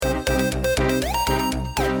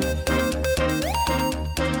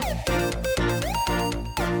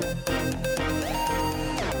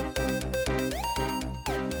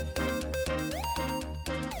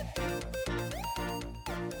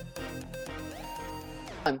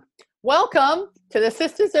Welcome to the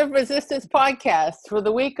Sisters of Resistance podcast for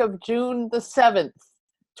the week of June the 7th,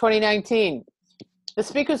 2019. The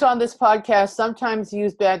speakers on this podcast sometimes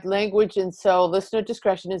use bad language, and so listener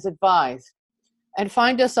discretion is advised. And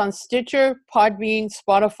find us on Stitcher, Podbean,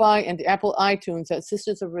 Spotify, and Apple iTunes at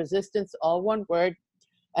Sisters of Resistance, all one word.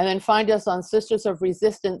 And then find us on Sisters of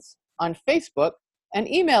Resistance on Facebook and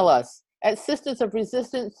email us at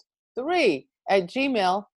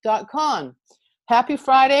sistersofresistance3@gmail.com. Happy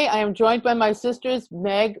Friday. I am joined by my sisters,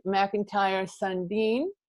 Meg McIntyre Sundin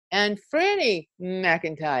and Franny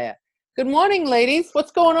McIntyre. Good morning, ladies.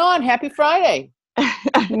 What's going on? Happy Friday.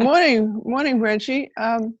 Morning, Reggie.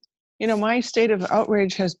 My state of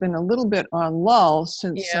outrage has been a little bit on lull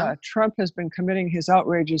since Trump has been committing his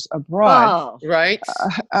outrages abroad. Oh, right.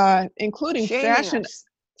 Including fashion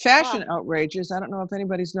outrages. I don't know if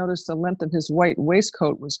anybody's noticed the length of his white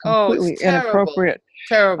waistcoat was completely inappropriate.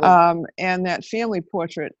 Terrible. And that family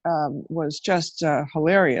portrait was just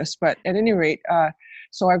hilarious. But at any rate,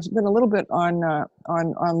 so I've been a little bit on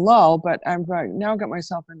lull, but I've now got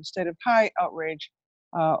myself in a state of high outrage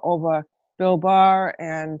over Bill Barr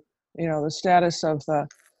and the status of the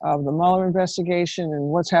Mueller investigation and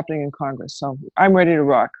what's happening in Congress. So I'm ready to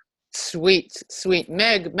rock. Sweet.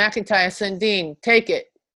 Meg McIntyre Sundin, take it.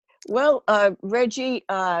 Well, Reggie,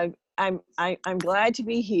 I'm glad to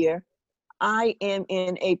be here. I am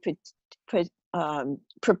in a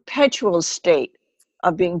perpetual state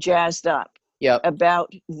of being jazzed up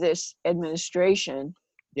about this administration.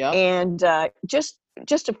 Yep. And just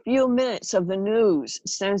a few minutes of the news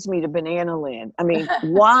sends me to banana land. I mean,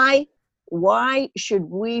 why should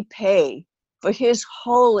we pay for his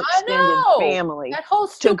whole extended family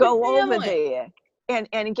to go over there? And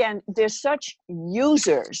again, they're such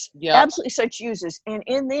users, absolutely such users. And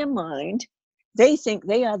in their mind, they think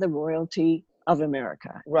they are the royalty of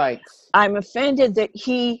America. Right. I'm offended that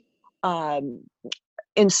he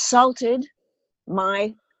insulted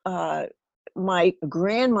my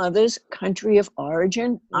grandmother's country of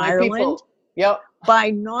origin, Ireland,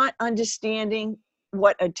 by not understanding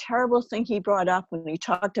what a terrible thing he brought up when he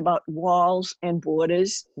talked about walls and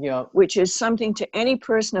borders, which is something to any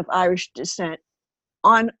person of Irish descent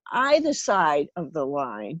on either side of the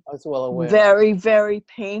line. I was well aware. Very, very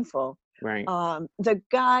painful. Right. The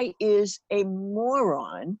guy is a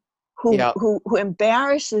moron who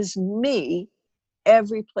embarrasses me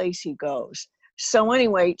every place he goes. So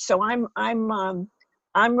anyway, I'm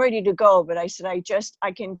ready to go, but I said I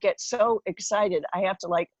can get so excited I have to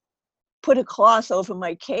put a cloth over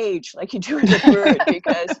my cage like you do with a bird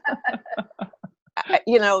because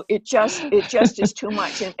it just is too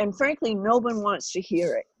much, and frankly no one wants to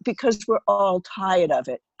hear it because we're all tired of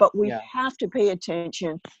it. But we have to pay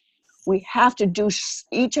attention. We have to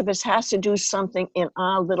each of us has to do something in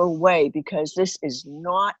our little way because this is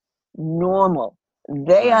not normal.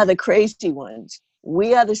 They are the crazy ones.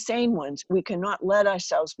 We are the sane ones. We cannot let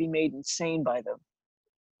ourselves be made insane by them.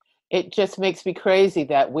 It just makes me crazy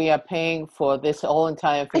that we are paying for this whole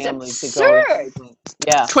entire family to go.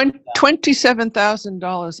 Yeah.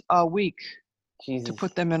 $27,000 a week Jesus. To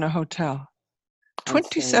put them in a hotel.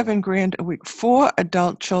 27 grand a week, 4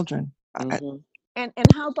 adult children. Mm-hmm. And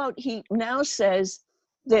how about he now says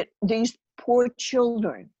that these poor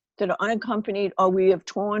children that are unaccompanied or we have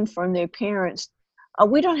torn from their parents,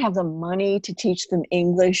 we don't have the money to teach them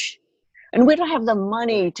English, and we don't have the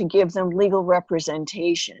money to give them legal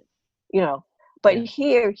representation, But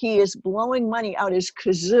here he is blowing money out his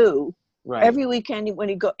kazoo every weekend when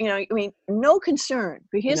he go. No concern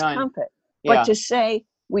for his comfort, but to say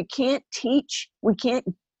we can't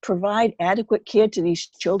provide adequate care to these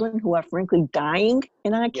children who are frankly dying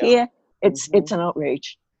in our care. It's an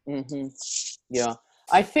outrage. Mm-hmm. Yeah,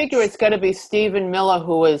 I figure it's got to be Stephen Miller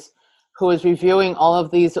who is reviewing all of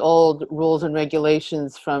these old rules and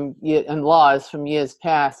regulations and laws from years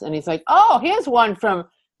past, and he's like, "Oh, here's one from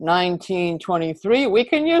 1923. We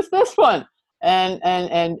can use this one," and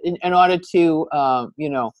in order to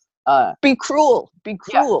be cruel.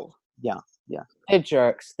 Yeah. They're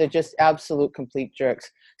jerks. They're just absolute complete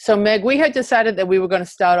jerks. So Meg, we had decided that we were going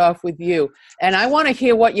to start off with you, and I want to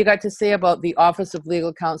hear what you got to say about the Office of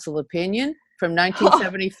Legal Counsel opinion from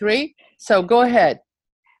 1973. So go ahead.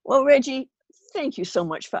 Well, Reggie, thank you so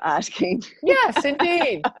much for asking. Yes,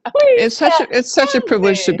 indeed. It's such a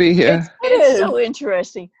privilege to be here. It's so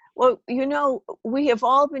interesting. Well, we have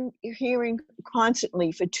all been hearing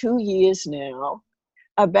constantly for 2 years now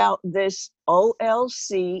about this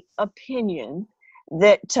OLC opinion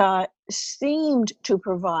that seemed to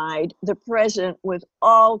provide the president with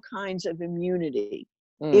all kinds of immunity.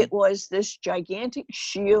 It was this gigantic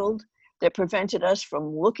shield that prevented us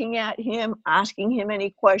from looking at him, asking him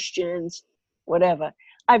any questions, whatever.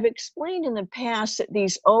 I've explained in the past that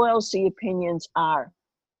these OLC opinions are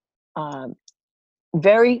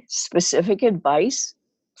very specific advice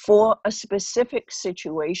for a specific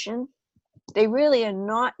situation. They really are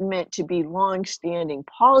not meant to be long-standing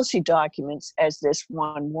policy documents as this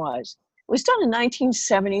one was. It was done in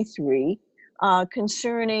 1973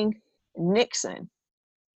 concerning Nixon.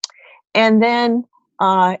 And then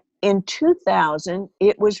in 2000,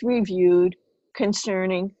 it was reviewed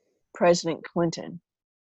concerning President Clinton.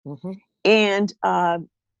 Mm-hmm. And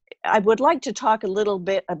I would like to talk a little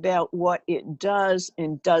bit about what it does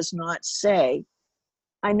and does not say.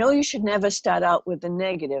 I know you should never start out with the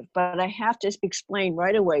negative, but I have to explain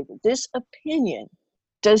right away that this opinion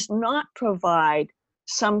does not provide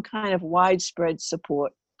some kind of widespread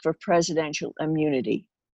support for presidential immunity.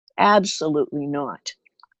 Absolutely not.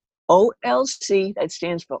 OLC, that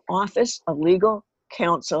stands for Office of Legal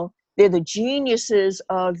Counsel. They're the geniuses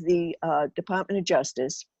of the Department of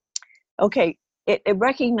Justice. Okay, it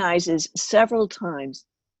recognizes several times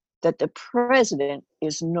that the president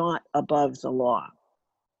is not above the law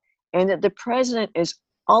and that the president is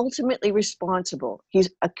ultimately responsible. He's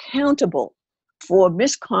accountable for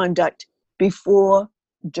misconduct before,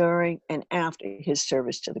 during, and after his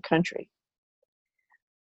service to the country.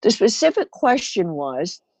 The specific question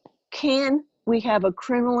was, can we have a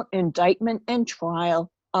criminal indictment and trial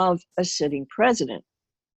of a sitting president?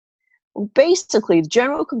 Well, basically, the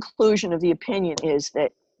general conclusion of the opinion is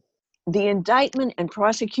that the indictment and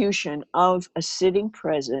prosecution of a sitting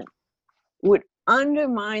president would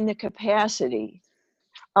undermine the capacity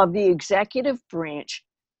of the executive branch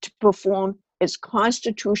to perform its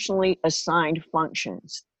constitutionally assigned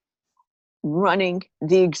functions, running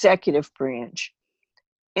the executive branch,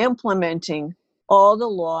 implementing all the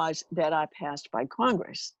laws that are passed by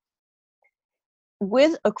Congress.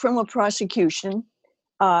 With a criminal prosecution,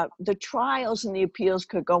 the trials and the appeals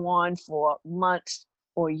could go on for months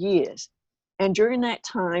or years. And during that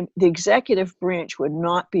time, the executive branch would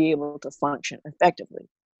not be able to function effectively.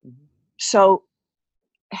 Mm-hmm. So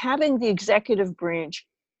having the executive branch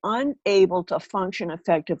unable to function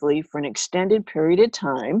effectively for an extended period of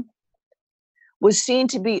time was seen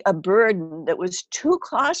to be a burden that was too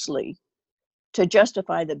costly to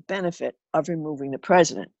justify the benefit of removing the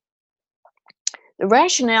president. The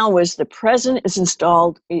rationale was the president is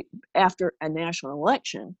installed after a national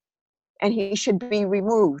election, and he should be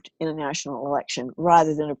removed in a national election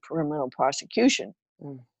rather than a criminal prosecution.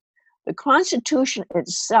 Mm. The Constitution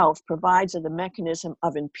itself provides the mechanism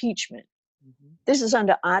of impeachment. Mm-hmm. This is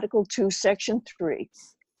under Article 2, Section 3,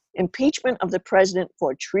 impeachment of the president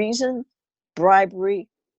for treason, bribery,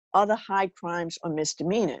 other high crimes or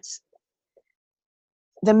misdemeanors.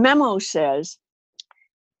 The memo says,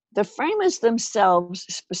 the framers themselves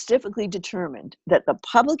specifically determined that the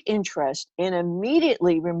public interest in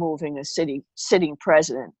immediately removing a sitting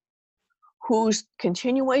president whose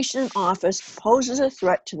continuation in office poses a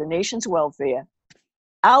threat to the nation's welfare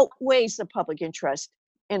outweighs the public interest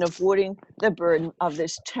in avoiding the burden of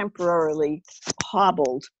this temporarily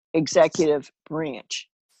hobbled executive branch.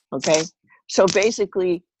 Okay? So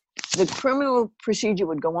basically, the criminal procedure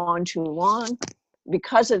would go on too long.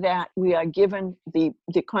 Because of that, we are given the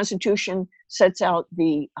Constitution sets out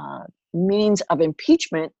the means of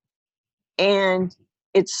impeachment, and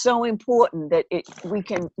it's so important that we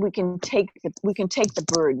can take the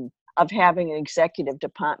burden of having an executive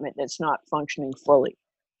department that's not functioning fully.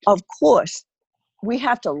 Of course, we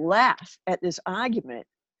have to laugh at this argument,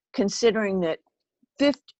 considering that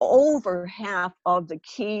over half of the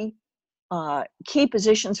key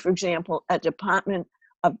positions, for example, at Department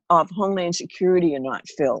of Homeland Security are not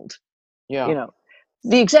filled. Yeah. You know,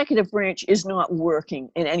 the executive branch is not working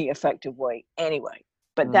in any effective way anyway,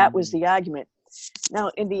 but that was the argument.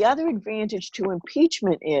 Now, and the other advantage to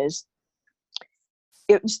impeachment is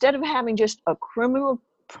instead of having just a criminal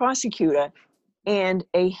prosecutor and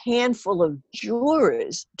a handful of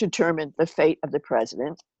jurors determine the fate of the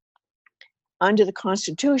president, under the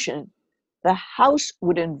Constitution, the House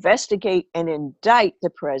would investigate and indict the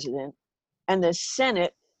president, and the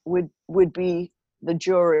Senate would be the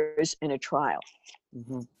jurors in a trial.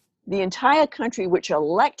 Mm-hmm. The entire country which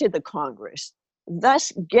elected the Congress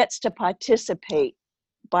thus gets to participate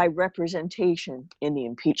by representation in the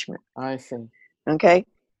impeachment. I see. Okay?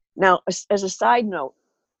 Now, as a side note,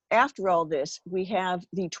 after all this, we have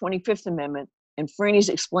the 25th Amendment, and Franny's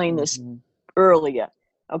explained this earlier,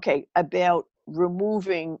 okay, about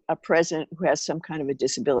removing a president who has some kind of a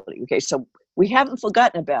disability. Okay, so we haven't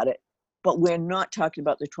forgotten about it, but we're not talking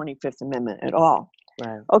about the 25th Amendment at all.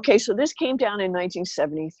 Right. Okay, so this came down in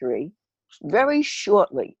 1973. very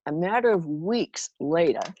shortly, a matter of weeks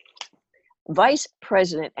later, Vice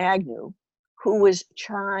President Agnew, who was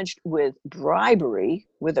charged with bribery,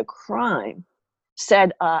 with a crime,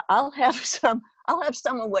 said, I'll have some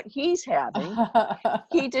of what he's having.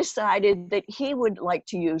 He decided that he would like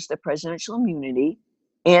to use the presidential immunity,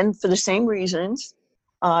 and for the same reasons,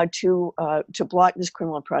 to block this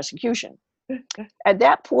criminal prosecution. At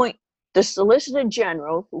that point, the Solicitor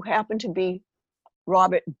General, who happened to be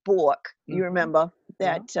Robert Bork, you remember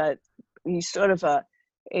that he's sort of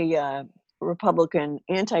a Republican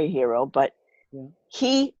anti-hero, but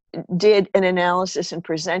he did an analysis and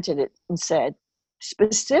presented it and said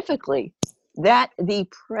specifically that the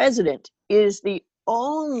president is the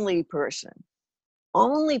only person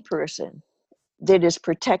that is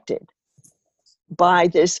protected by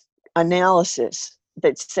this analysis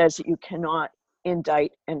that says that you cannot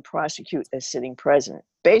indict and prosecute a sitting president.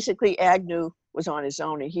 Basically, Agnew was on his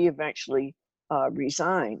own, and he eventually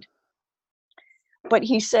resigned. But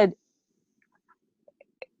he said,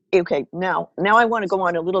 okay, now I want to go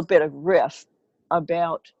on a little bit of riff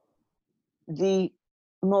about the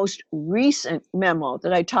most recent memo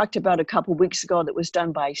that I talked about a couple weeks ago that was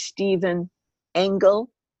done by Stephen Engel,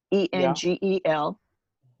 Engel,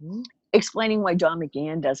 explaining why Don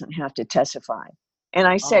McGahn doesn't have to testify. And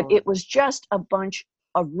I said it was just a bunch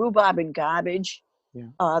of rhubarb and garbage.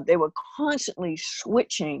 They were constantly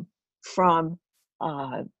switching from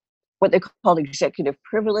what they called executive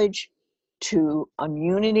privilege to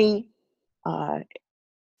immunity. And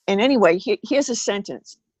anyway, here's a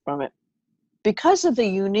sentence from it. Because of the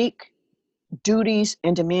unique duties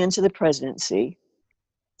and demands of the presidency,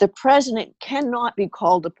 the president cannot be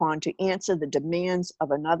called upon to answer the demands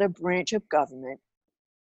of another branch of government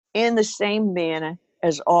in the same manner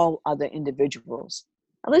as all other individuals.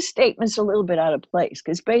 Now, this statement's a little bit out of place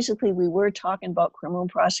because basically we were talking about criminal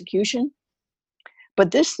prosecution,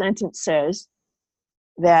 but this sentence says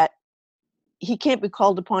that he can't be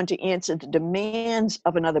called upon to answer the demands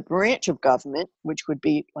of another branch of government, which would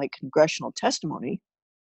be like congressional testimony,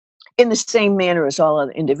 in the same manner as all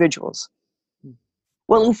other individuals.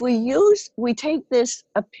 Well, if we take this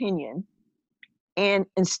opinion and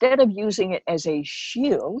instead of using it as a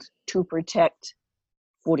shield to protect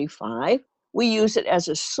 45, we use it as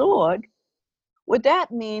a sword. What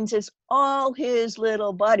that means is all his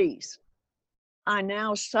little buddies are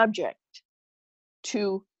now subject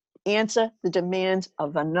to answer the demands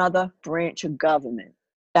of another branch of government.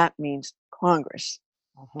 That means Congress.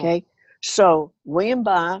 Okay? So William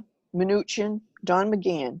Barr, Mnuchin, Don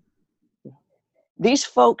McGahn, these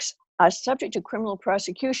folks are subject to criminal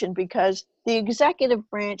prosecution because the executive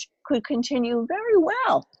branch could continue very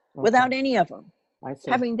well without any of them.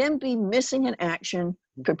 Having them be missing in action,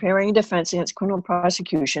 preparing a defense against criminal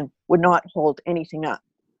prosecution would not hold anything up.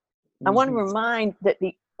 I want to remind that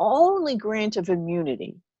the only grant of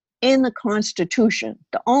immunity in the Constitution,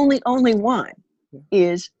 the only one,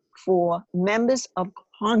 is for members of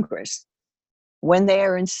Congress when they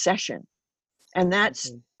are in session. And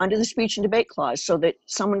that's under the speech and debate clause, so that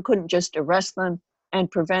someone couldn't just arrest them and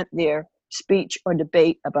prevent their speech or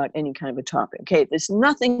debate about any kind of a topic. Okay, there's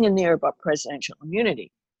nothing in there about presidential immunity.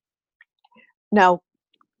 Now,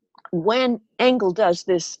 when Engel does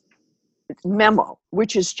this memo,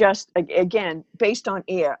 which is just, again, based on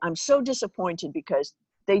air, I'm so disappointed because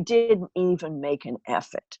they didn't even make an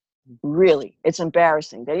effort. Really, it's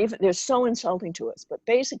embarrassing. They're so insulting to us. But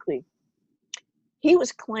basically, he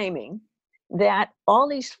was claiming that all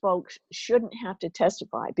these folks shouldn't have to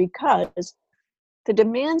testify because the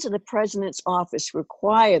demands of the president's office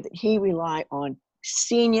require that he rely on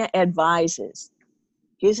senior advisors.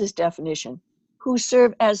 Here's his definition: who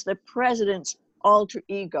serve as the president's alter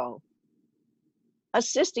ego,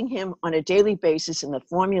 assisting him on a daily basis in the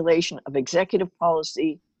formulation of executive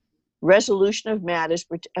policy, resolution of matters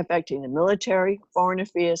affecting the military, foreign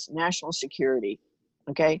affairs, national security.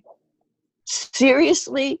 Okay?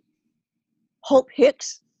 Seriously? Hope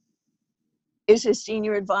Hicks is his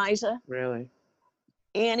senior advisor? Really?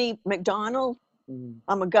 Annie McDonald,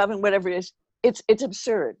 McGovern, whatever it is. It's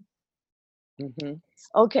absurd.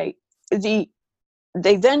 Okay, they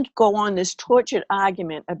then go on this tortured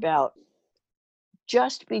argument about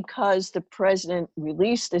just because the president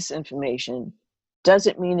released this information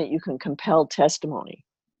doesn't mean that you can compel testimony.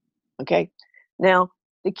 Okay, now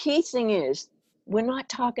the key thing is we're not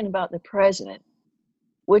talking about the president.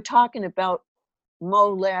 We're talking about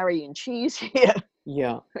Mo, Larry, and Cheese here.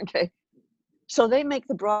 Yeah. Okay. So they make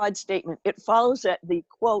the broad statement. It follows that the,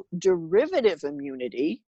 quote, derivative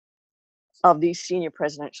immunity of these senior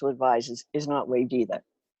presidential advisors is not waived either.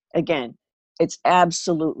 Again, it's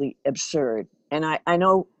absolutely absurd. And I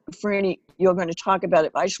know Franny, you're going to talk about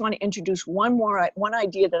it. But I just want to introduce one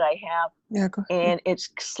idea that I have. Yeah, go ahead. And it's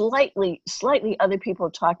slightly other people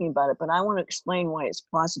are talking about it, but I want to explain why it's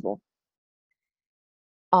possible.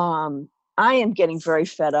 I am getting very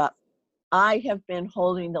fed up. I have been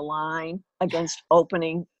holding the line against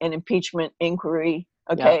opening an impeachment inquiry.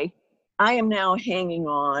 Okay. Yeah. I am now hanging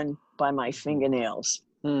on by my fingernails.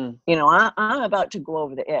 You know, I'm about to go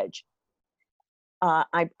over the edge.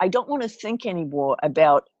 I don't want to think anymore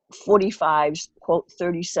about 45's, quote,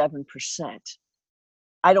 37%.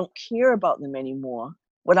 I don't care about them anymore.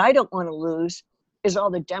 What I don't want to lose is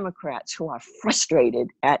all the Democrats who are frustrated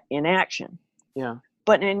at inaction. Yeah.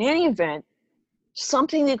 But in any event,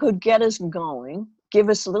 something that could get us going, give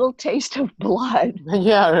us a little taste of blood.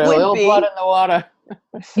 Yeah, a little blood in the water.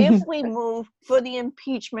 If we move for the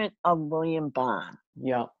impeachment of William Barr.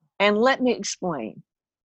 Yeah. And let me explain.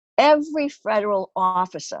 Every federal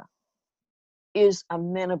officer is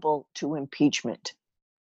amenable to impeachment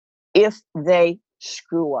if they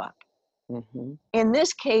screw up. Mm-hmm. In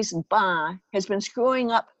this case, Barr has been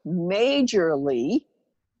screwing up majorly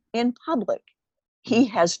in public. He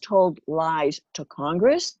has told lies to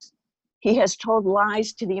Congress. He has told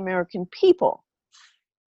lies to the American people.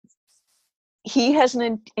 He has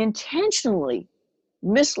intentionally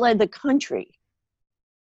misled the country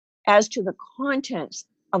as to the contents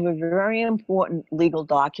of a very important legal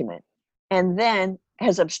document, and then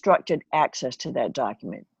has obstructed access to that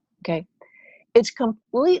document. Okay? It's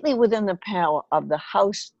completely within the power of the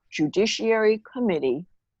House Judiciary Committee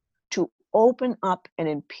to open up an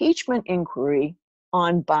impeachment inquiry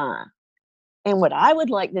on Barr. And what I would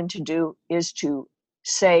like them to do is to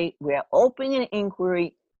say, we're opening an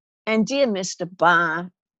inquiry, and dear Mr. Barr,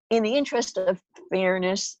 in the interest of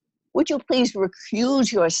fairness, would you please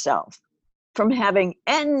recuse yourself from having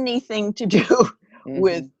anything to do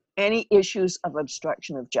with any issues of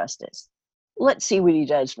obstruction of justice? Let's see what he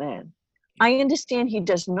does then. I understand he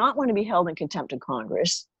does not want to be held in contempt of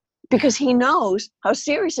Congress because he knows how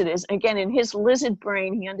serious it is. Again, in his lizard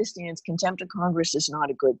brain, he understands contempt of Congress is not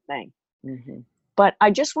a good thing. But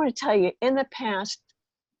I just want to tell you, in the past,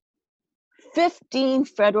 15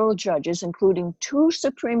 federal judges, including 2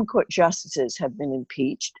 Supreme Court justices, have been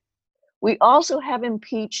impeached. We also have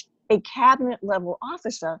impeached a cabinet-level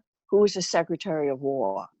officer who was a Secretary of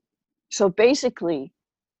War. So basically,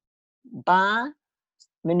 Barr,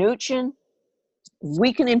 Mnuchin,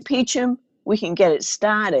 we can impeach him, we can get it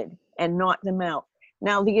started and knock them out.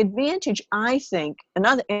 Now, the advantage, I think,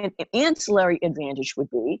 another ancillary advantage would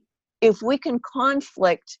be if we can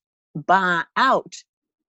conflict Barr out,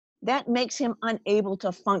 that makes him unable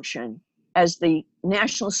to function as the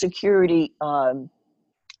national security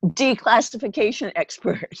declassification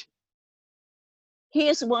expert. He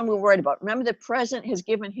is the one we're worried about. Remember, the president has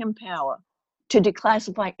given him power to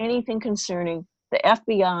declassify anything concerning the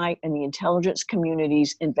FBI and the intelligence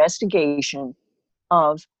community's investigation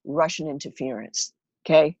of Russian interference.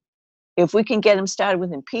 Okay? If we can get him started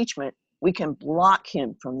with impeachment, we can block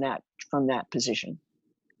him from that position.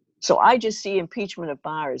 So I just see impeachment of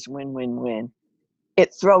Barr as win-win-win.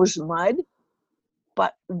 It throws mud,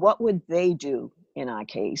 but what would they do in our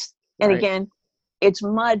case? And again, it's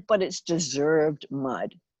mud, but it's deserved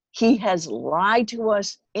mud. He has lied to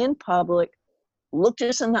us in public, looked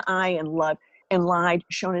us in the eye and lied,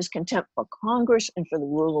 shown his contempt for Congress and for the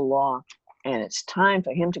rule of law, and it's time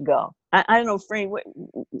for him to go. I don't know, Frank,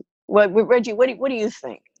 Reggie, what do you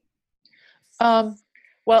think?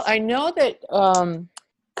 Well, I know that,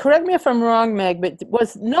 correct me if I'm wrong, Meg, but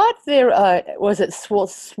was not there, was it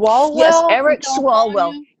Swalwell? Yes, Eric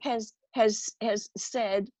Swalwell has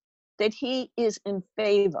said that he is in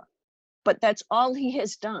favor, but that's all he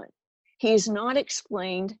has done. He has not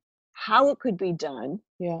explained how it could be done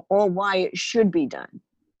or why it should be done.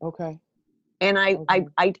 Okay. And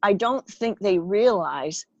I don't think they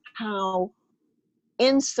realize how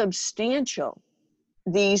insubstantial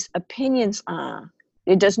these opinions are.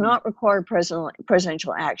 It does not require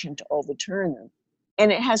presidential action to overturn them.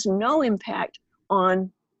 And it has no impact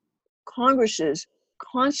on Congress's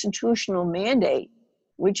constitutional mandate,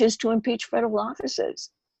 which is to impeach federal officers.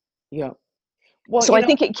 Yeah. Well, so I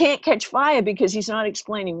think it can't catch fire because he's not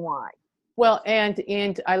explaining why. Well,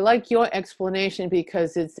 and I like your explanation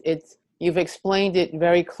because it's you've explained it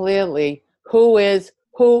very clearly. Who,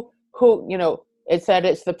 it's that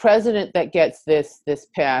it's the president that gets this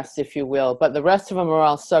pass, if you will, but the rest of them are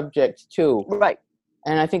all subject to. Right.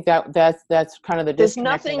 And I think that's kind of the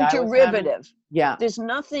disconnect. There's nothing derivative. Yeah. There's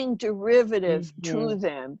nothing derivative to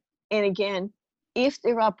them. And again, if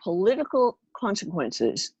there are political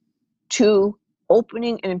consequences to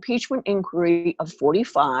opening an impeachment inquiry of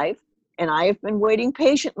 45 and I have been waiting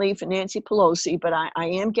patiently for Nancy Pelosi, but I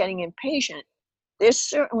am getting impatient. There's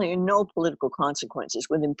certainly no political consequences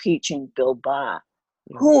with impeaching Bill Barr.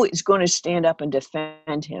 Yeah. Who is going to stand up and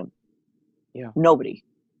defend him? Yeah. Nobody.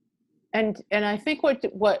 And I think what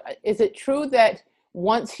is it true that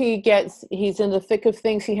once he's in the thick of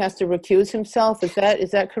things, he has to recuse himself? Is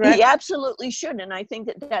that correct? He absolutely should, and I think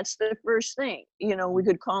that that's the first thing. You know, we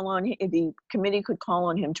could call on the committee could call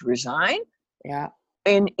on him to resign. Yeah.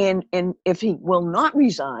 And if he will not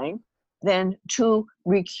resign, then to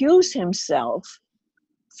recuse himself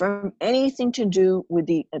from anything to do with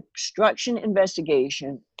the obstruction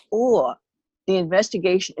investigation or the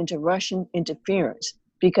investigation into Russian interference,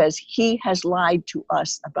 because he has lied to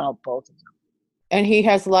us about both of them. And he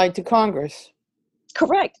has lied to Congress.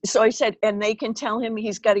 Correct. So I said, and they can tell him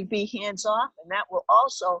he's got to be hands off, and that will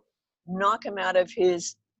also knock him out of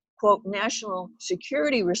his, quote, national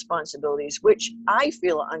security responsibilities, which I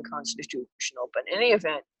feel are unconstitutional, but in any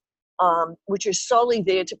event, which are solely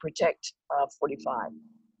there to protect 45.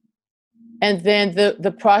 And then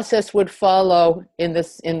the process would follow in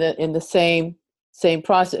the same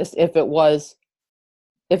process if it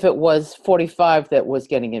was 45 that was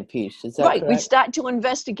getting impeached. Is that right? correct? We start to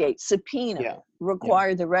investigate, subpoena,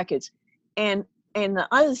 require the records, and the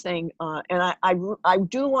other thing, and I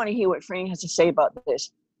do want to hear what Franny has to say about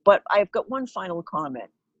this, but I've got one final comment.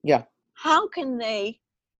 Yeah. How can they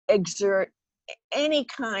exert any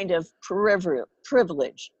kind of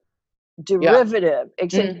privilege, derivative,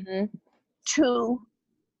 to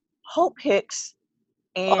Hope Hicks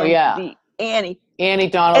and the Annie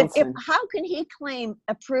Donaldson? How can he claim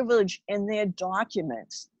a privilege in their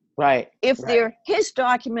documents? Right. If they're his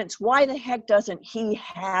documents, why the heck doesn't he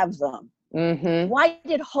have them? Why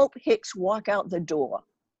did Hope Hicks walk out the door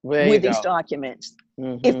with these documents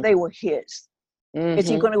if they were his? Is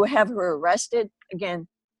he going to have her arrested? Again,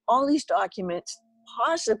 all these documents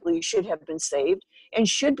possibly should have been saved and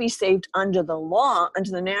should be saved under the law,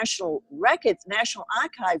 under the National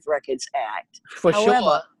Archive Records Act.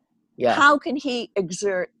 However, sure. How can he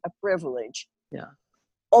exert a privilege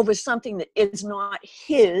over something that is not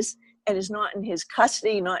his and is not in his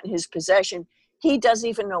custody, not in his possession? He doesn't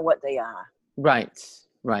even know what they are. Right,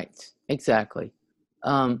 exactly.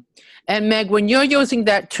 And Meg, when you're using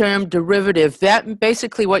that term derivative, that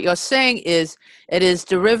basically what you're saying is it is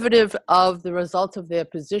derivative of the result of their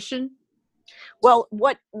position? Well,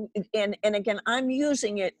 and again, I'm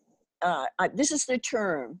using it, this is the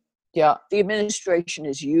term the administration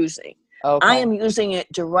is using. I am using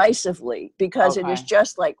it derisively because it is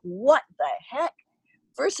just like, what the heck?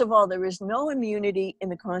 First of all, there is no immunity in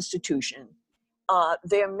the Constitution.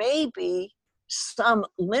 There may be some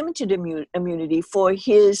limited immunity for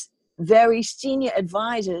his very senior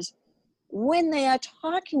advisors when they are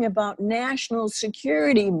talking about national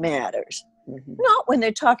security matters, not when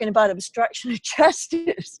they're talking about obstruction of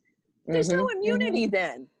justice. There's no immunity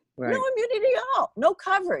then. Right. No immunity at all, no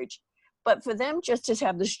coverage. But for them just to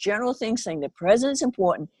have this general thing saying the president's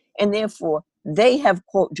important and therefore they have,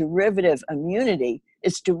 quote, derivative immunity,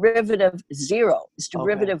 it's derivative zero. It's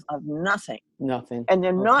derivative of nothing. Nothing. And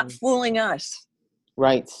they're not fooling us.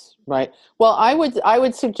 Right. Well, I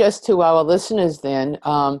would suggest to our listeners then,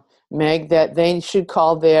 Meg, that they should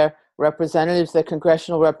call their representatives, their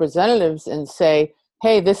congressional representatives, and say,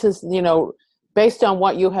 hey, this is, based on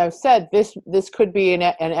what you have said, this could be an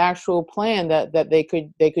actual plan that they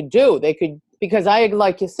could do. They could, because I,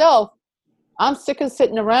 like yourself, I'm sick of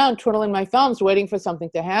sitting around twiddling my thumbs waiting for something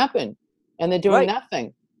to happen, and they're doing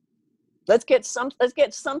nothing. Let's get something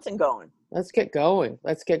going. Let's get going.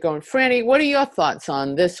 Franny, what are your thoughts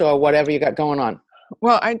on this or whatever you got going on?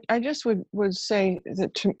 Well, I just would say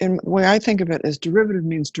that in the way I think of it is derivative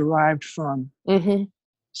means derived from.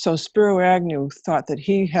 So Spiro Agnew thought that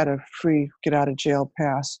he had a free get out of jail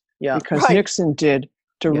pass because Nixon did,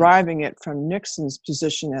 deriving it from Nixon's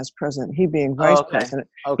position as president, he being vice president.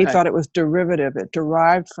 He thought it was derivative. It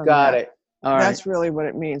derived from Got it. All right. That's really what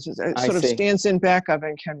it means. It sort of stands in back of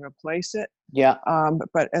and can replace it. Yeah.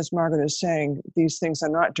 But as Margaret is saying, these things are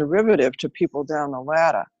not derivative to people down the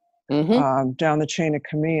ladder, down the chain of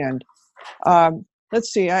command.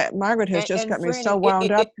 Let's see. Margaret has just got me so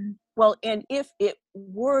wound up. Well, and if it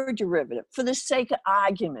were derivative, for the sake of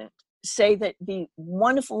argument, say that the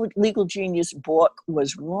wonderful legal genius book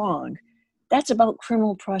was wrong, that's about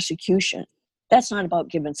criminal prosecution. That's not about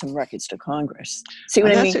giving some records to Congress. See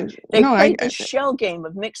what I mean? They played the shell game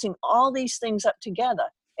of mixing all these things up together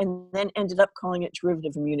and then ended up calling it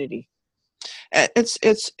derivative immunity. I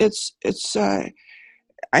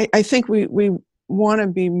think we want to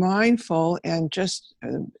be mindful and just,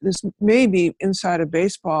 this may be inside of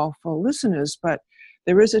baseball for listeners, but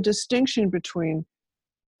there is a distinction between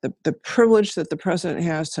the privilege that the president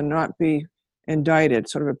has to not be indicted,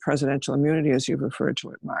 sort of a presidential immunity, as you've referred to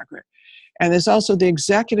it, Margaret. And there's also the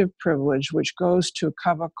executive privilege, which goes to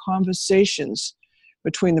cover conversations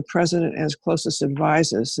between the president and his closest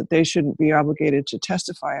advisors that they shouldn't be obligated to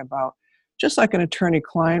testify about, just like an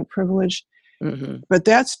attorney-client privilege. Mm-hmm. But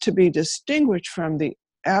that's to be distinguished from the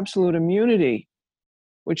absolute immunity,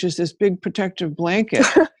 which is this big protective blanket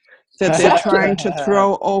that they're trying to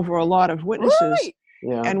throw over a lot of witnesses. Right.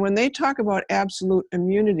 Yeah. And when they talk about absolute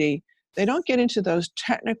immunity, they don't get into those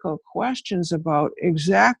technical questions about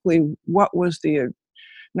exactly what was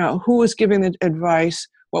who was giving the advice,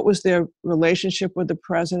 what was their relationship with the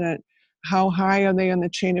president, how high are they on the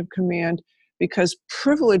chain of command, because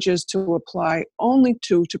privilege is to apply only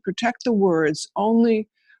to protect the words only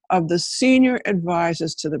of the senior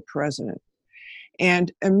advisors to the president.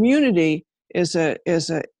 And immunity is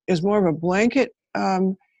more of a blanket.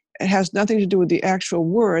 It has nothing to do with the actual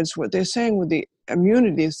words. What they're saying with the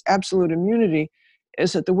immunity, this absolute immunity,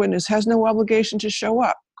 is that the witness has no obligation to show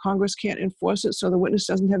up. Congress can't enforce it, so the witness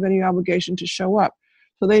doesn't have any obligation to show up.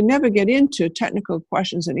 So they never get into technical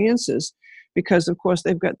questions and answers because, of course,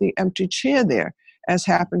 they've got the empty chair there, as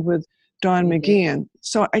happened with Don McGahn.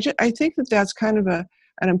 So I think that that's kind of an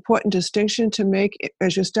important distinction to make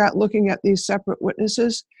as you start looking at these separate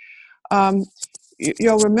witnesses.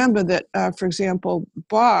 You'll remember that, for example,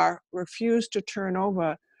 Barr refused to turn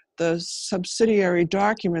over the subsidiary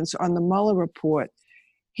documents on the Mueller report.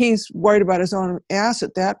 He's worried about his own ass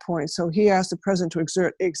at that point, so he asked the president to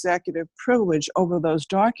exert executive privilege over those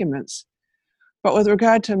documents. But with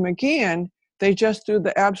regard to McGahn, they just threw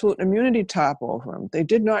the absolute immunity top over him. They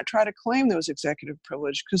did not try to claim those executive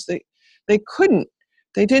privilege because they couldn't.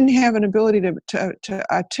 They didn't have an ability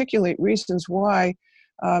to articulate reasons why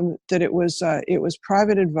that it was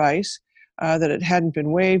private advice, that it hadn't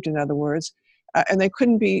been waived, in other words, and they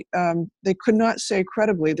could not say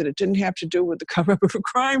credibly that it didn't have to do with the cover-up of a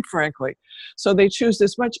crime, frankly. So they choose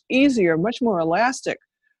this much easier, much more elastic,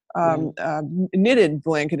 knitted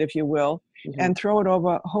blanket, if you will, and throw it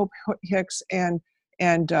over Hope Hicks and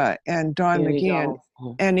Don McGahn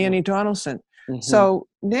and Annie Donaldson. So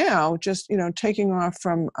now, just taking off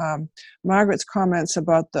from Margaret's comments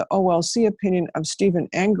about the OLC opinion of Stephen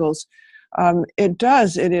Engels,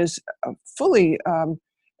 it is fully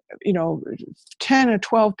 10 or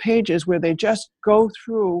 12 pages where they just go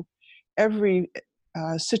through every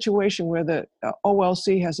situation where the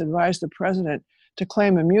OLC has advised the president to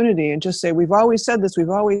claim immunity and just say, we've always said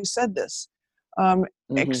this,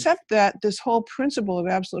 except that this whole principle of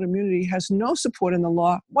absolute immunity has no support in the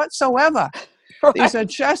law whatsoever. Right. These are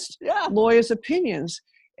just lawyers' opinions.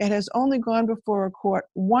 It has only gone before a court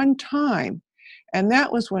one time, and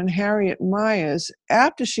that was when Harriet Miers,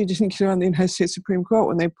 after she didn't get on the United States Supreme Court,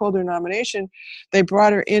 when they pulled her nomination, they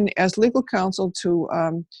brought her in as legal counsel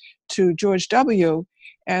to George W.,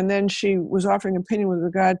 and then she was offering opinion with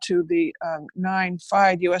regard to the 9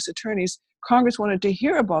 fired U.S. attorneys. Congress wanted to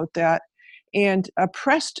hear about that and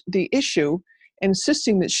pressed the issue,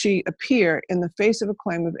 insisting that she appear in the face of a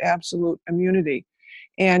claim of absolute immunity.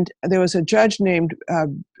 And there was a judge named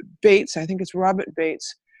Bates, I think it's Robert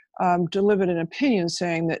Bates, delivered an opinion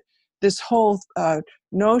saying that this whole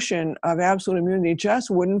notion of absolute immunity just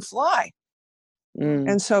wouldn't fly.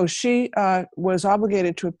 And so she was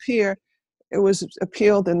obligated to appear. It was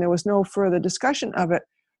appealed, and there was no further discussion of it.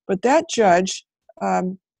 But that judge,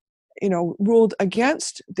 ruled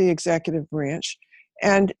against the executive branch.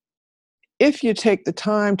 And if you take the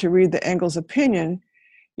time to read the Engels opinion,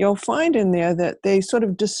 you'll find in there that they sort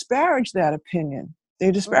of disparage that opinion. They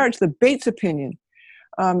disparage the Bates opinion.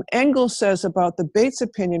 Engels says about the Bates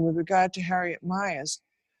opinion with regard to Harriet Miers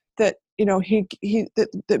that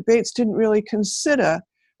that Bates didn't really consider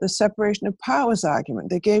the separation of powers argument.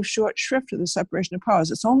 They gave short shrift to the separation of powers.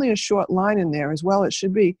 It's only a short line in there, as well it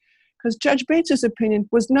should be, because Judge Bates's opinion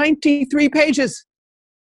was 93 pages.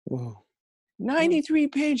 Whoa. 93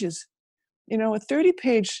 pages. A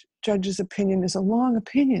 30-page judge's opinion is a long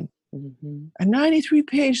opinion. A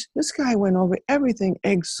 93-page, this guy went over everything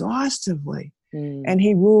exhaustively, and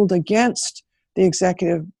he ruled against the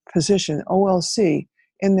executive position, OLC,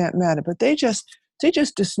 in that matter. But they just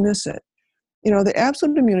dismiss it. The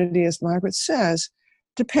absolute immunity, as Margaret says,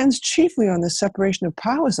 depends chiefly on the separation of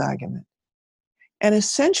powers argument. And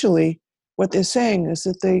essentially, what they're saying is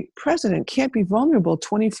that the president can't be vulnerable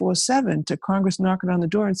 24/7 to Congress knocking on the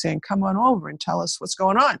door and saying, come on over and tell us what's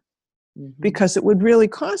going on, because it would really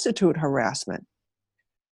constitute harassment.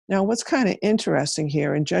 Now, what's kind of interesting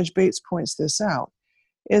here, and Judge Bates points this out,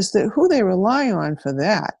 is that who they rely on for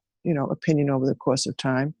that, opinion over the course of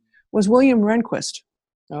time was William Rehnquist.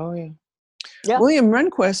 Oh, yeah. Yeah. William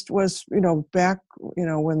Rehnquist was, back,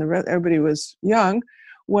 when everybody was young,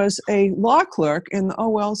 was a law clerk in the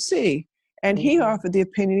OLC. And he offered the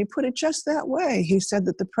opinion, he put it just that way. He said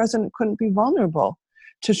that the president couldn't be vulnerable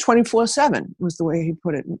to 24/7, was the way he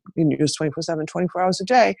put it. He used 24/7, 24 hours a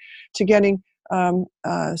day, to getting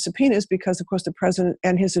subpoenas, because, of course, the president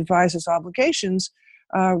and his advisors' obligations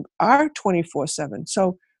are 24/7.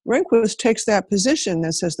 So Rehnquist takes that position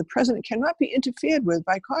that says the president cannot be interfered with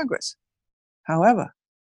by Congress. However,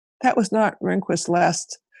 that was not Rehnquist's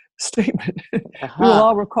last statement. We will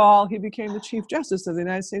all recall he became the Chief Justice of the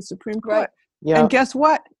United States Supreme Court. Right. Yep. And guess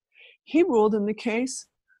what? He ruled in the case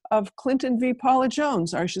of Clinton v. Paula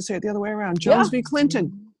Jones, or I should say it the other way around, Jones v.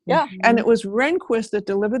 Clinton. Yeah. And it was Rehnquist that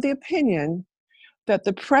delivered the opinion that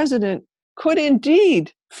the president could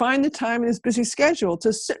indeed find the time in his busy schedule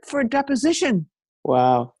to sit for a deposition.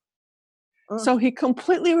 Wow. So he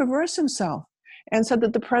completely reversed himself and said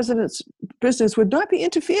that the president's business would not be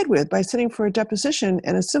interfered with by sitting for a deposition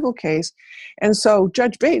in a civil case. And so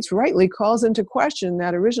Judge Bates rightly calls into question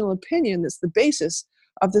that original opinion that's the basis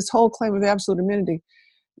of this whole claim of absolute immunity.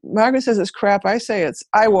 Margaret says it's crap. I say it's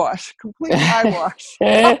eyewash, complete eyewash.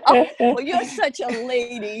 Well, you're such a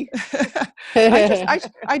lady.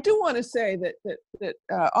 I do want to say that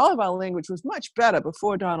all of our language was much better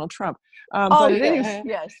before Donald Trump. But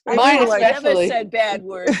yes. Mine never said bad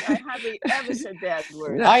words. I hardly ever said bad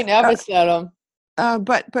words. I never said them.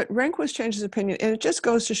 But Rehnquist changed his opinion, and it just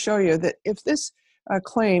goes to show you that if this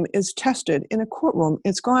claim is tested in a courtroom,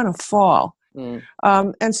 it's going to fall.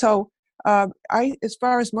 And so, as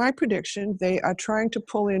far as my prediction, they are trying to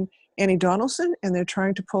pull in Annie Donaldson, and they're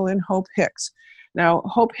trying to pull in Hope Hicks. Now,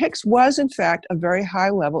 Hope Hicks was, in fact, a very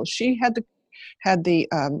high level. She had the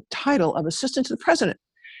title of assistant to the president.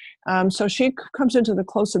 So she comes into the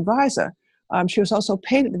close advisor. She was also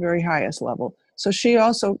paid at the very highest level. So she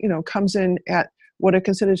also, comes in at what are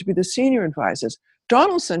considered to be the senior advisors.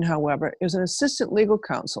 Donaldson, however, is an assistant legal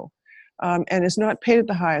counsel. And is not paid at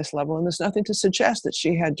the highest level, and there's nothing to suggest that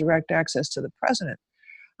she had direct access to the president.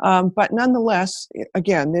 But nonetheless,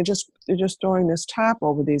 again, they're just throwing this top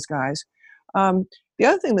over these guys. The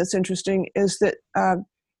other thing that's interesting is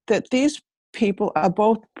that these people are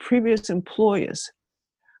both previous employees.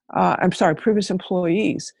 Previous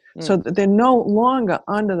employees. So that they're no longer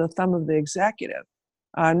under the thumb of the executive.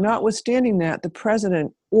 Notwithstanding that, the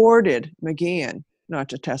president ordered McGahn not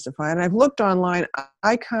to testify. And I've looked online.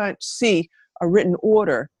 I can't see a written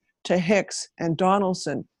order to Hicks and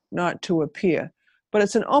Donaldson not to appear. But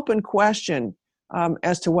it's an open question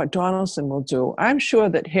as to what Donaldson will do. I'm sure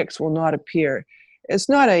that Hicks will not appear. It's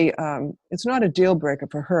not a deal breaker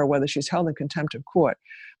for her whether she's held in contempt of court.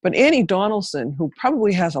 But Annie Donaldson, who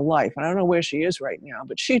probably has a life, I don't know where she is right now,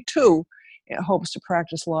 but she too hopes to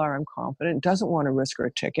practice law, I'm confident, doesn't want to risk her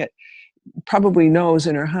ticket, probably knows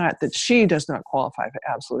in her heart that she does not qualify for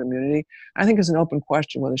absolute immunity. I think it's an open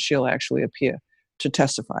question whether she'll actually appear to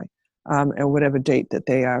testify at whatever date that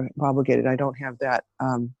they are obligated. I don't have that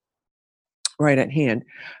right at hand.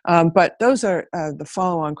 But those are the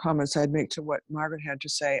follow-on comments I'd make to what Margaret had to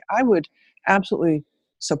say. I would absolutely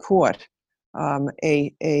support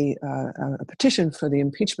a petition for the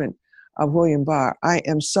impeachment of William Barr. I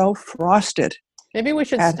am so frosted. Maybe we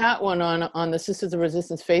should start one on the Sisters of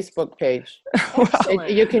Resistance Facebook page.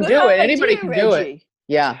 Excellent. You can do it. Anybody can do it.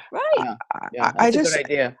 Yeah. Right. Yeah, that's a good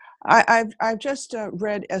idea. I've just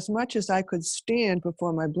read as much as I could stand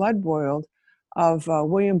before my blood boiled of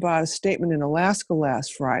William Barr's statement in Alaska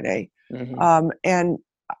last Friday, and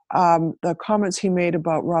the comments he made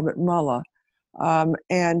about Robert Mueller.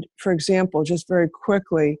 And for example, just very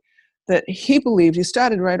quickly, that he believed, he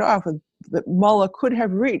started right off with that Mueller could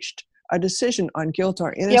have reached a decision on guilt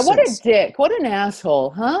or innocence. Yeah, what a dick. What an asshole,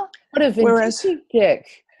 huh? What a vindictive dick.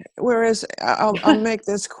 Whereas, I'll make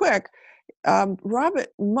this quick, Robert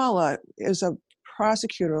Mueller is a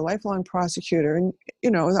prosecutor, a lifelong prosecutor, and,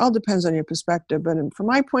 it all depends on your perspective, but from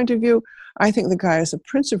my point of view, I think the guy is a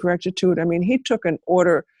prince of rectitude. I mean, he took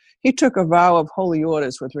a vow of holy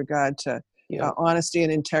orders with regard to honesty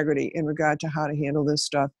and integrity in regard to how to handle this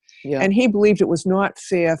stuff. Yeah. And he believed it was not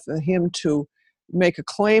fair for him to make a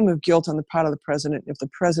claim of guilt on the part of the president if the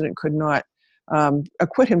president could not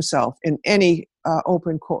acquit himself in any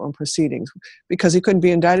open courtroom proceedings, because he couldn't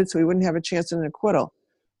be indicted, so he wouldn't have a chance at an acquittal.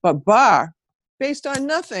 But Barr, based on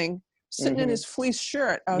nothing, sitting in his fleece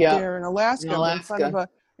shirt out there in Alaska.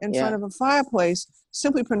 In front of a fireplace,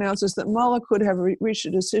 simply pronounces that Mueller could have reached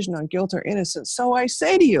a decision on guilt or innocence. So I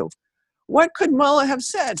say to you, what could Mueller have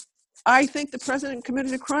said? I think the president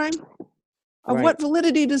committed a crime? Of what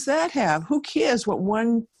validity does that have? Who cares what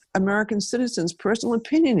one American citizens' personal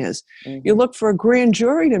opinion is. Mm-hmm. You look for a grand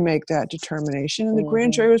jury to make that determination, and the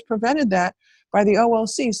grand jury was prevented that by the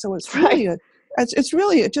OLC. So it's really it's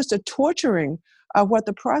really just a torturing of what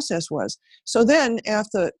the process was. So then,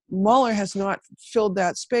 after Mueller has not filled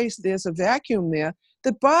that space, there's a vacuum there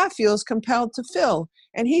that Barr feels compelled to fill,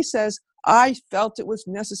 and he says, "I felt it was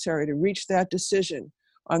necessary to reach that decision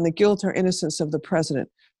on the guilt or innocence of the president."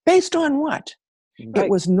 Based on what? Right. It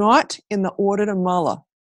was not in the order to Mueller.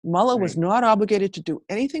 Mueller was not obligated to do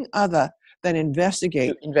anything other than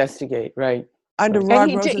investigate. To investigate, right. Under Right. Rod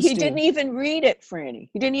And Rosenstein. he didn't even read it, Franny.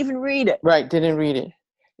 He didn't even read it. Right, didn't read it.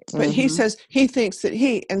 But he says he thinks that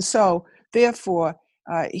and so therefore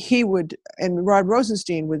he would, and Rod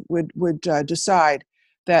Rosenstein would decide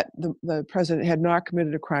that the president had not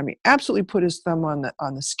committed a crime. He absolutely put his thumb on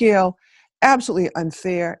the scale, absolutely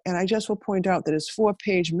unfair. And I just will point out that his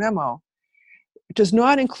 4-page memo does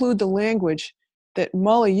not include the language that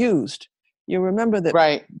Mueller used. You remember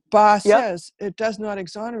that Barr says it does not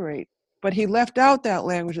exonerate, but he left out that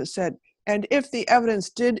language that said, and if the evidence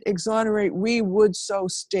did exonerate, we would so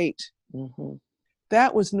state. Mm-hmm.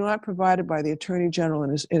 That was not provided by the Attorney General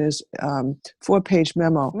in his 4-page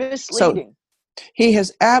memo. Misleading. So he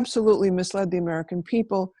has absolutely misled the American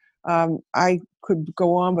people. I could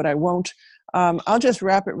go on, but I won't. I'll just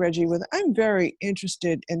wrap it, Reggie, with I'm very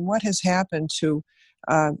interested in what has happened to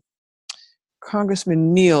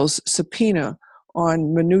Congressman Neal's subpoena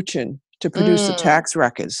on Mnuchin to produce the tax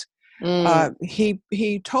records.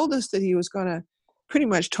 He told us that he was going to, pretty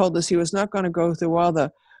much told us he was not going to go through all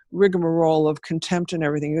the rigmarole of contempt and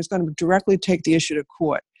everything. He was going to directly take the issue to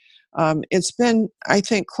court. It's been, I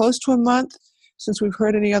think, close to a month since we've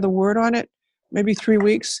heard any other word on it, maybe 3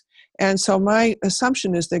 weeks. And so my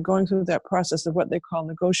assumption is they're going through that process of what they call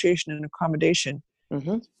negotiation and accommodation.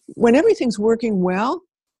 Mm-hmm. When everything's working well,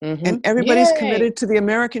 and everybody's committed to the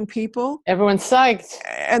American people. Everyone's psyched.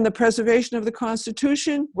 And the preservation of the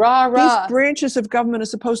Constitution. Rah, rah. These branches of government are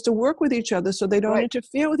supposed to work with each other so they don't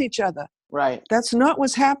interfere with each other. Right. That's not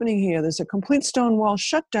what's happening here. There's a complete stonewall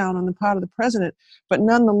shutdown on the part of the president. But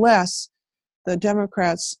nonetheless, the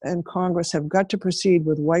Democrats and Congress have got to proceed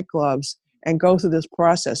with white gloves and go through this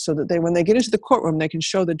process so that when they get into the courtroom, they can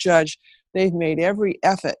show the judge they've made every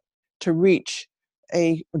effort to reach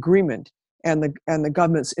a agreement. And the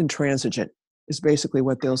government's intransigent is basically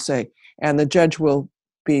what they'll say, and the judge will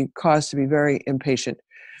be caused to be very impatient.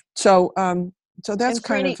 So, so that's and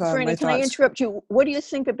kind of my Franny, thoughts. can I interrupt you? What do you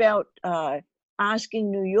think about asking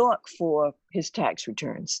New York for his tax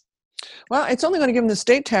returns? Well, it's only going to give them the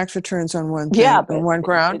state tax returns on one thing, on one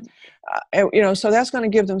ground. So that's going to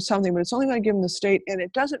give them something, but it's only going to give them the state, and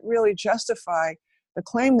it doesn't really justify the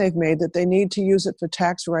claim they've made that they need to use it for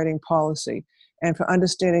tax writing policy and for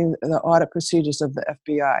understanding the audit procedures of the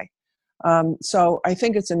FBI. So I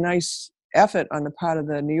think it's a nice effort on the part of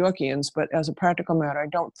the New Yorkians, but as a practical matter, I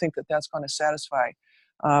don't think that that's going to satisfy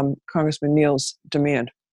Congressman Neal's demand.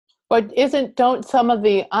 But aren't some of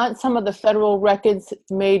the federal records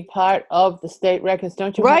made part of the state records?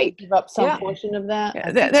 Don't you have to give up some portion of that?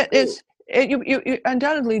 Yeah, you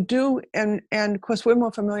undoubtedly do, and of course we're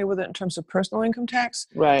more familiar with it in terms of personal income tax.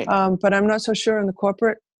 Right. But I'm not so sure in the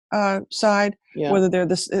corporate side whether they're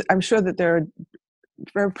this. I'm sure that there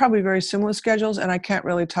are probably very similar schedules, and I can't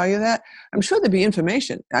really tell you that. I'm sure there'd be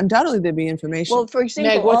information. Undoubtedly, there'd be information. Well, for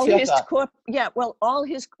example, Meg, all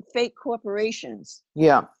his fake corporations.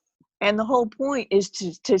 Yeah. And the whole point is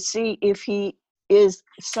to see if he is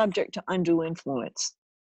subject to undue influence.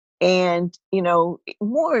 And,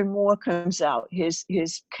 more and more comes out. His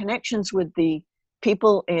connections with the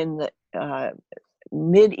people in the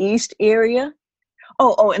Mid-East area.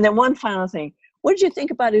 Oh, and then one final thing. What did you think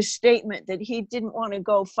about his statement that he didn't want to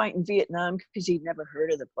go fight in Vietnam because he'd never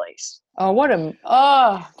heard of the place?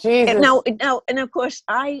 Oh, Jesus. And of course,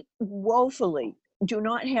 I woefully do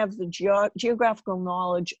not have the geographical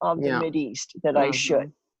knowledge of the Mideast that I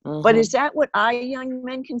should. But is that what young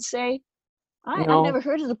men can say? I've never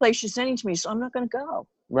heard of the place you're sending to me, so I'm not going to go.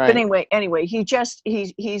 Right. But anyway,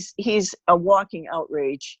 he's a walking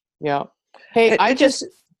outrage. Yeah. Hey, I just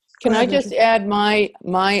add my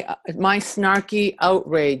snarky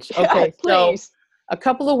outrage. Okay, please. So a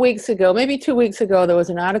couple of weeks ago, maybe 2 weeks ago, there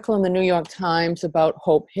was an article in the New York Times about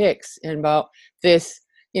Hope Hicks and about this,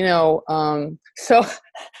 so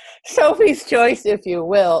Sophie's choice, if you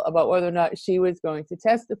will, about whether or not she was going to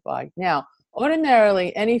testify. Now,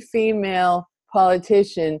 ordinarily, any female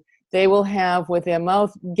politician, they will have with their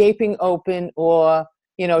mouth gaping open or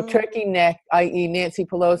turkey neck, i.e. Nancy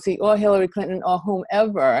Pelosi or Hillary Clinton or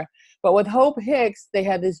whomever. But with Hope Hicks, they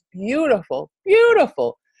had this beautiful,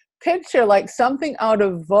 beautiful picture, like something out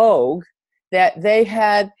of Vogue, that they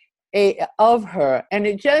had of her, and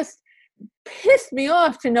it just pissed me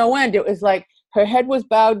off to no end. It was like her head was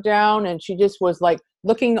bowed down, and she just was like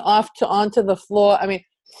looking onto the floor. I mean,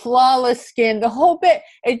 flawless skin, the whole bit.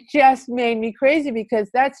 It just made me crazy because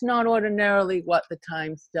that's not ordinarily what the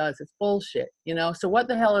Times does. It's bullshit, you know. So what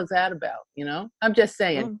the hell is that about? You know, I'm just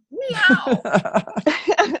saying. Meow.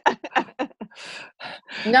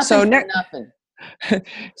 Nothing. Nothing.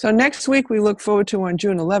 So next week we look forward to, on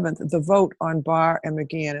June 11th, the vote on Barr and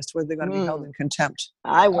McGahn as to whether they're going to be held in contempt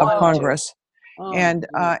of Congress. And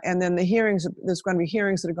then the hearings, there's going to be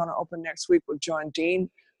hearings that are going to open next week with John Dean.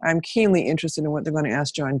 I'm keenly interested in what they're going to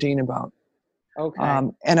ask John Dean about. Okay.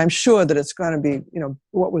 And I'm sure that it's going to be, you know,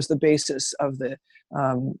 what was the basis of the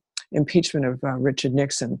impeachment of Richard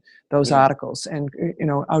Nixon, those articles, and, you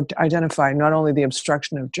know, identify not only the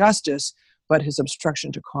obstruction of justice, but his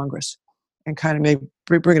obstruction to Congress, and kind of maybe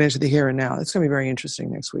bring it into the here and now. It's going to be very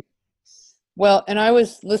interesting next week. Well, and I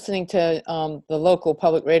was listening to the local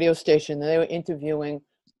public radio station. They were interviewing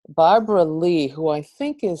Barbara Lee, who I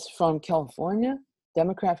think is from California,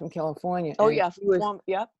 Democrat from California. Oh, and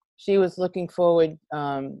yeah. She was looking forward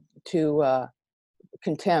to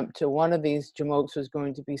contempt. To one of these jamokes was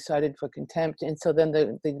going to be cited for contempt. And so then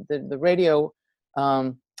the radio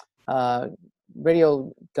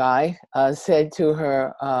radio guy said to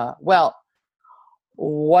her, well,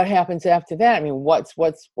 what happens after that? I mean, what's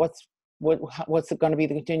going to be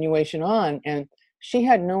the continuation on? And she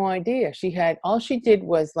had no idea. All she did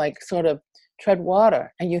was like sort of tread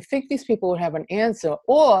water. And you think these people would have an answer,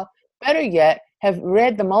 or better yet, have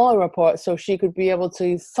read the Mueller report so she could be able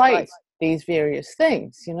to cite these various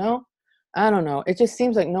things, you know? I don't know. It just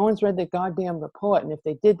seems like no one's read the goddamn report. And if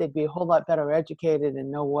they did, they'd be a whole lot better educated and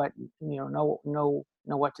know what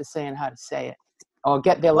to say and how to say it, or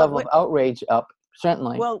get their level of outrage up.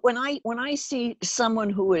 Certainly. Well, when I see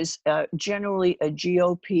someone who is generally a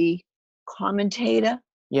GOP commentator,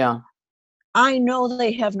 I know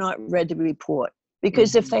they have not read the report,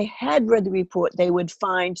 because if they had read the report, they would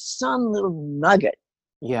find some little nugget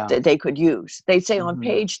that they could use. They'd say on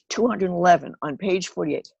page 211, on page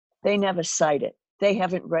 48, they never cite it. They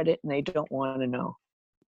haven't read it, and they don't want to know.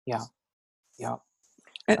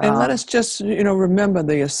 And let us just, remember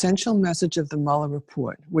the essential message of the Mueller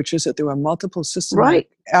report, which is that there were multiple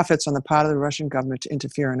systematic efforts on the part of the Russian government to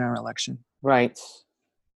interfere in our election. Right.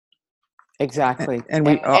 Exactly. And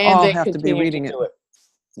we all have to be reading it.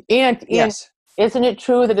 And isn't it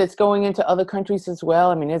true that it's going into other countries as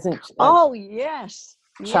well? I mean, yes.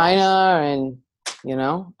 China and,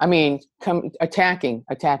 attacking.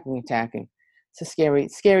 It's a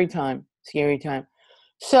scary time.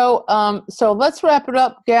 So let's wrap it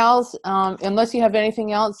up, gals. Unless you have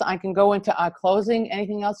anything else, I can go into our closing.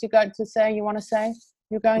 Anything else you got to say, you want to say,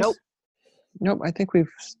 you guys? Nope. I think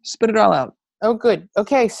we've spit it all out. Oh, good.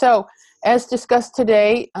 Okay. So as discussed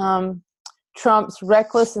today, Trump's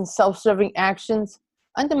reckless and self-serving actions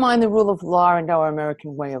undermine the rule of law and our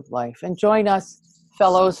American way of life. And join us,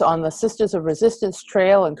 fellows, on the Sisters of Resistance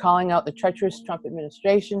trail and calling out the treacherous Trump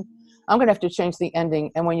administration. I'm going to have to change the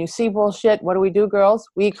ending. And when you see bullshit, what do we do, girls?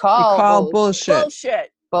 We call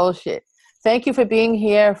bullshit. Thank you for being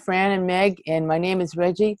here, Fran and Meg. And my name is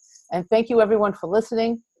Reggie. And thank you, everyone, for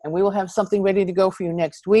listening. And we will have something ready to go for you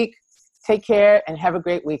next week. Take care and have a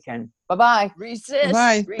great weekend. Bye-bye. Resist.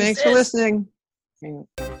 Bye. Thanks for listening.